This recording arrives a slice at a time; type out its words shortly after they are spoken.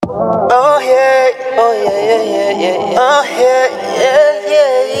Oh yeah.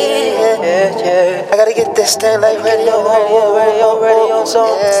 I gotta get this thing like radio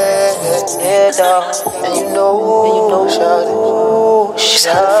song. Yeah, dog. And you know, shawty, she's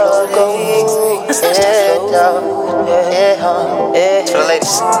how the flow go. Yeah, dog. Yeah. For the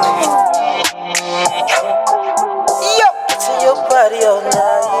ladies. Yo, it's in your body all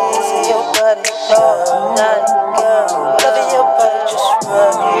night. It's in your body all night, girl. Loving your body just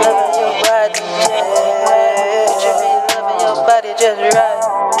right. Loving your body, loving your body just right.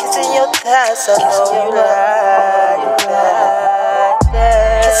 Kissing your thighs, I know you like that.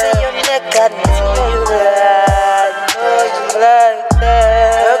 Kissing your neck, I know you like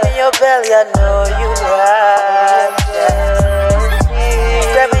that. Rubbing your belly, I know you like that.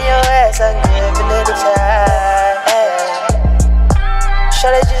 Grabbing your ass, I'm giving it a time.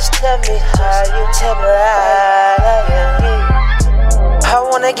 Shawty, just tell me how you tell me I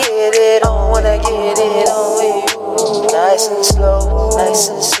wanna get it on with you. Nice and slow.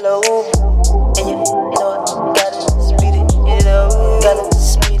 And you know I gotta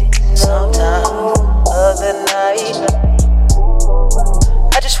speed it, sometime other night.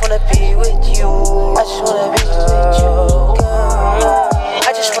 I just wanna be with you, girl. I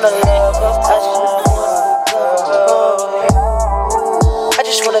just wanna love her, I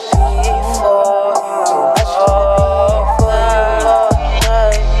just wanna be for you.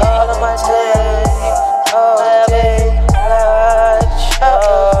 All of my days, all day.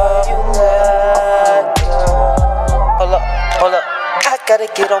 Hold up. I gotta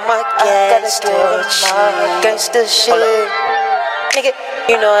get on my gangsta shit. Nigga,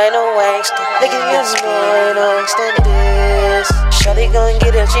 you know I ain't no wankster. Nigga, you know I ain't no extend this. Shawty gon'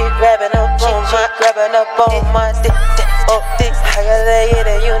 get it, she grabbing up on my dick. Oh, dick. I gotta get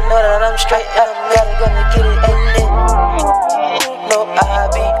it, you know that I'm straight. I gotta gonna get it, and then you know I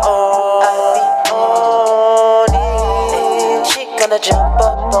be on it. She gonna jump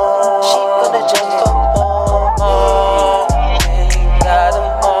up on. Got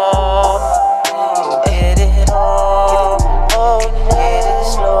 'em on. Get it on. Get it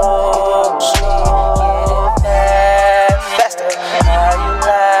slow. Get it faster. How you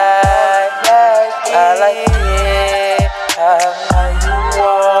like? I like it. How you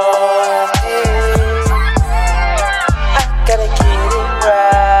want it? I gotta get it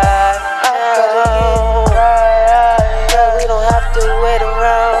right. Girl, we don't have to wait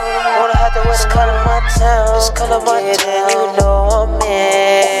around. Just color my town. You know I'm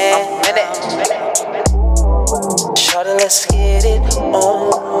in it. Shawty, let's get it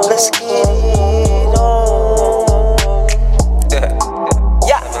on.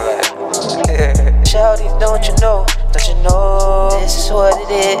 Yeah. Shawty, don't you know? This is what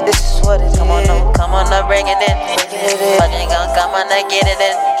it is. Come on, now, bring it in. Fucking gon' come on, now, get it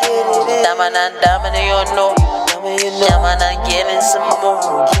in. Diamond, you know. Diamond, giving some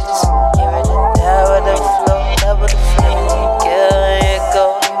more. Double the flow. Girl, you go.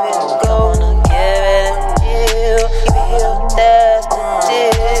 Come on, now, give it you. That's the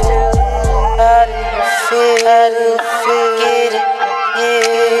deal. How do you feel? Get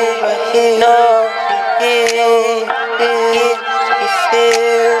it, no. You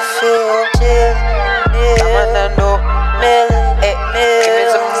feel chill. I'm on the no million. Give me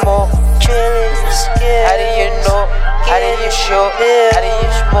some more. Trillions. How do you know? How do you show? How do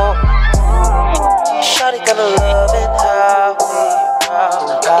you smoke? Shawty gonna love it how we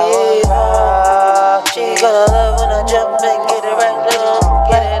rock. She gonna love when I jump and get it right.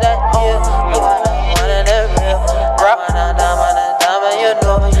 Get it at you. One of the real. Diamond, you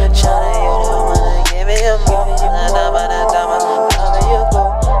know. Shawty, you don't wanna give me a more. Diamond, you go.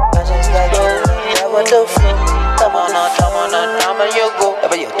 I just gotta get it. That was the flow. Come on, diamond, you go.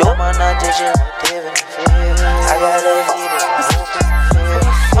 Come on, now, did you give it? I gotta get it.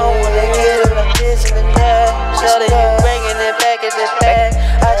 I wanna get it like this and that. Shawty, you bringing it back in the bag.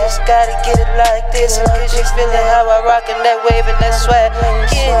 I just gotta get it like this. Cause you feeling how I rockin' that wave and that swag.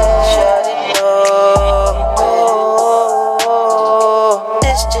 Get it, shawty, no.